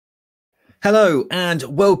Hello and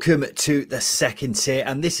welcome to the second tier,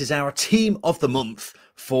 and this is our team of the month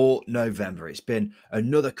for November. It's been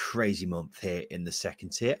another crazy month here in the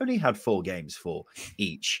second tier. Only had 4 games for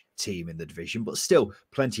each team in the division, but still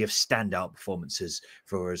plenty of standout performances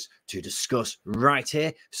for us to discuss right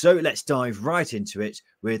here. So let's dive right into it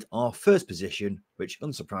with our first position, which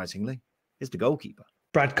unsurprisingly is the goalkeeper.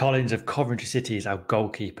 Brad Collins of Coventry City is our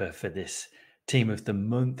goalkeeper for this team of the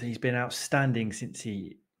month. He's been outstanding since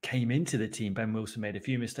he came into the team. Ben Wilson made a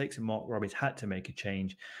few mistakes and Mark Roberts had to make a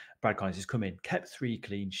change. Brad Collins has come in, kept 3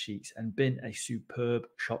 clean sheets and been a superb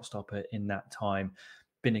shot stopper in that time.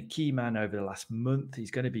 Been a key man over the last month. He's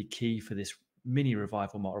going to be key for this mini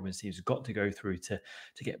revival Mark Roberts team has got to go through to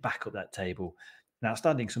get back up that table. An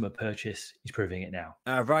outstanding summer purchase. He's proving it now.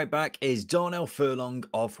 Right back is Darnell Furlong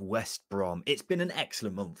of West Brom. It's been an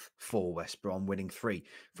excellent month for West Brom, winning 3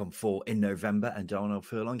 from 4 in November, and Darnell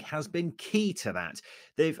Furlong has been key to that.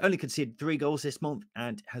 They've only conceded 3 goals this month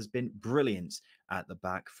and has been brilliant at the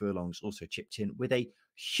back. Furlong's also chipped in with a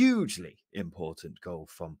hugely important goal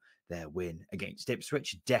from their win against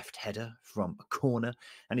Ipswich, deft header from a corner,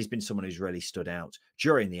 and he's been someone who's really stood out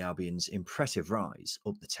during the Albion's impressive rise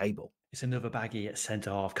up the table. It's another baggy at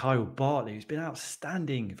centre-half, Kyle Bartley, who's been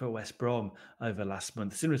outstanding for West Brom over last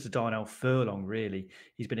month. Similar to Darnell Furlong, really.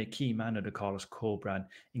 He's been a key man under Carlos Corberán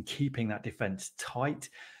in keeping that defence tight.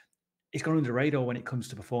 He's gone under the radar when it comes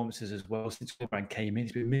to performances as well. Since Corberán came in,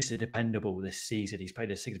 he's been Mr. Dependable this season. He's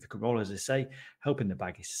played a significant role, as I say, helping the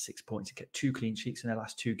Baggies to 6 points and get 2 clean sheets in their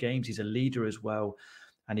last 2 games. He's a leader as well,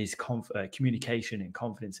 and his communication and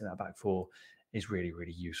confidence in that back four is really,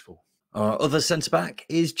 really useful. Our other centre-back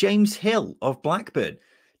is James Hill of Blackburn.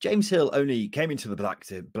 James Hill only came into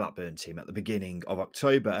the Blackburn team at the beginning of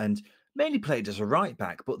October and mainly played as a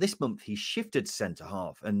right-back, but this month he shifted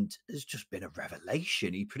centre-half and has just been a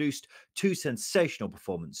revelation. He produced 2 sensational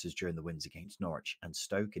performances during the wins against Norwich and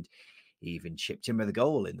Stoke, and he even chipped in with a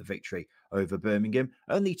goal in the victory over Birmingham.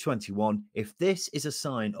 Only 21. If this is a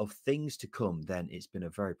sign of things to come, then it's been a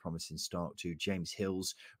very promising start to James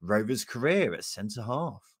Hill's Rovers career at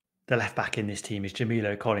centre-half. The left back in this team is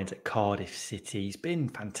Jamilo Collins at Cardiff City. He's been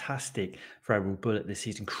fantastic for Errol Bullock this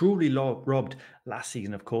season. Cruelly robbed last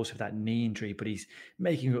season, of course, with that knee injury, but he's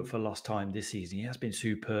making up for lost time this season. He has been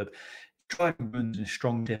superb. Driving runs and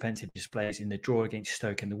strong defensive displays in the draw against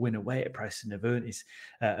Stoke and the win away at Preston have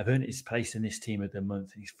earned his place in this team of the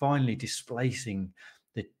month. And he's finally displacing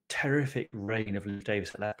the terrific reign of Luke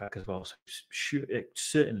Davis at left back as well. So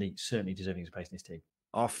certainly deserving his place in this team.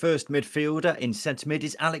 Our first midfielder in centre mid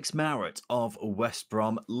is Alex Mowatt of West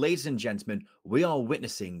Brom. Ladies and gentlemen, we are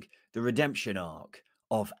witnessing the redemption arc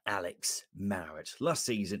of Alex Mowatt. Last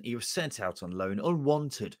season, he was sent out on loan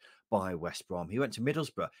unwanted by West Brom. He went to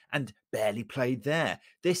Middlesbrough and barely played there.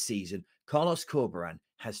 This season, Carlos Corberán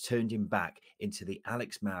has turned him back into the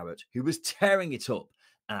Alex Mowatt who was tearing it up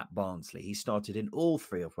at Barnsley. He started in all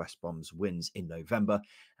 3 of West Brom's wins in November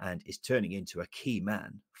and is turning into a key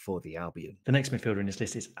man for the Albion. The next midfielder in this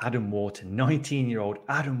list is Adam Wharton, 19-year-old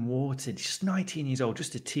Adam Wharton, just 19 years old,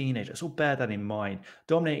 just a teenager. So bear that in mind.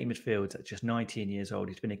 Dominating midfield at just 19 years old.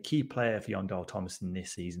 He's been a key player for Jon Dahl Tomasson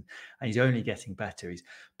this season, and he's only getting better. He's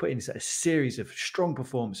put in a series of strong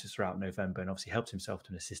performances throughout November and obviously helped himself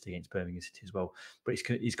to an assist against Birmingham City as well. But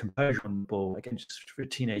his composure on the ball against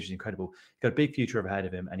teenagers is incredible. He's got a big future ahead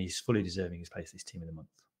of him, and he's fully deserving his place in this team of the month.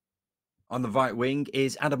 On the right wing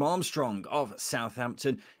is Adam Armstrong of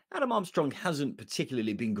Southampton. Adam Armstrong hasn't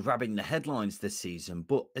particularly been grabbing the headlines this season,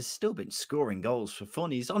 but has still been scoring goals for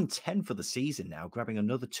fun. He's on 10 for the season now, grabbing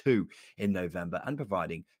another 2 in November and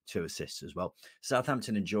providing 2 assists as well.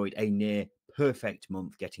 Southampton enjoyed a near perfect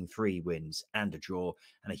month, getting 3 wins and a draw,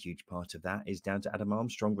 and a huge part of that is down to Adam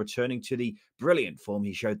Armstrong returning to the brilliant form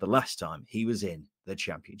he showed the last time he was in the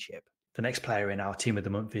Championship. The next player in our team of the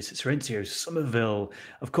month is Serencio Somerville.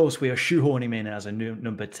 Of course, we are shoehorning him in as a new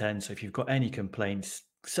number 10. So if you've got any complaints,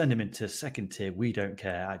 send him into second tier, we don't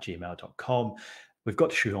care @gmail.com. We've got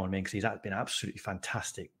to shoehorn him in because he's been absolutely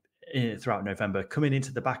fantastic throughout November, coming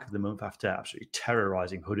into the back of the month after absolutely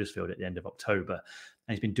terrorising Huddersfield at the end of October.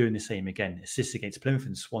 And he's been doing the same again. Assists against Plymouth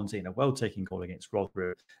and Swansea and a well-taken goal against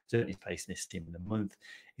Rotherham. Certainly his place in this team of the month.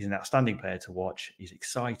 He's an outstanding player to watch. He's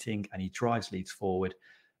exciting and he drives leads forward.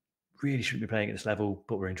 Really shouldn't be playing at this level,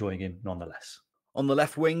 but we're enjoying him nonetheless. On the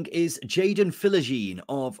left wing is Jayden Philogene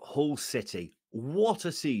of Hull City. What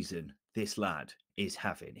a season this lad is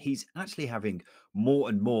having. He's actually having more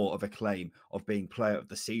and more of a claim of being player of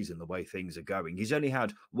the season the way things are going. He's only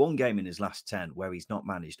had one game in his last 10 where he's not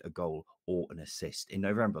managed a goal or an assist. In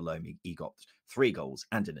November alone, he got 3 goals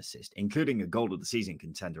and an assist, including a goal of the season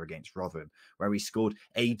contender against Rotherham, where he scored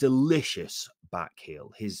a delicious back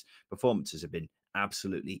heel. His performances have been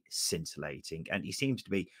absolutely scintillating, and he seems to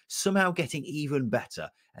be somehow getting even better,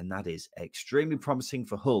 and that is extremely promising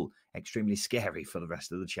for Hull, extremely scary for the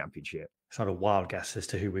rest of the Championship. Sort of wild guess as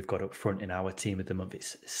to who we've got up front in our team of the month.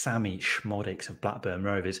 It's Sammy Schmodix of Blackburn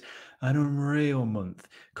Rovers. An unreal month.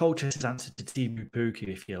 Colchester's answer to Timu Puku,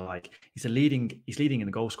 if you like. He's leading in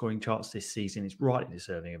the goal scoring charts this season. He's rightly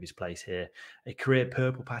deserving of his place here. A career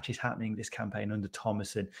purple patch is happening this campaign under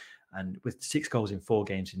Thomason. And with 6 goals in 4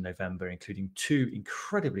 games in November, including 2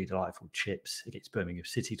 incredibly delightful chips against Birmingham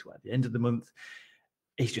City at the end of the month,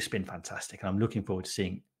 he's just been fantastic. And I'm looking forward to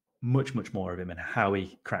seeing much more of him and how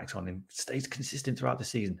he cracks on and stays consistent throughout the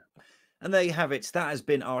season. And there you have it. That has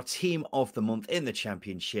been our team of the month in the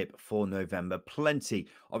Championship for November. Plenty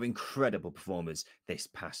of incredible performers this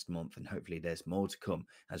past month, and hopefully there's more to come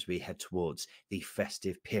as we head towards the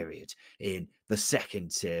festive period in the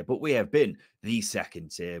second tier. But we have been the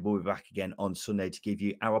second tier. We'll be back again on Sunday to give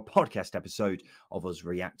you our podcast episode of us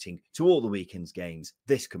reacting to all the weekend's games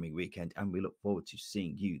this coming weekend, and we look forward to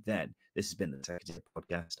seeing you then. This has been the Second Tier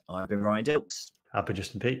Podcast. I've been Ryan Dilks. I've been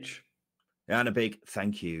Justin Peach. And a big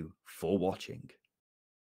thank you for watching.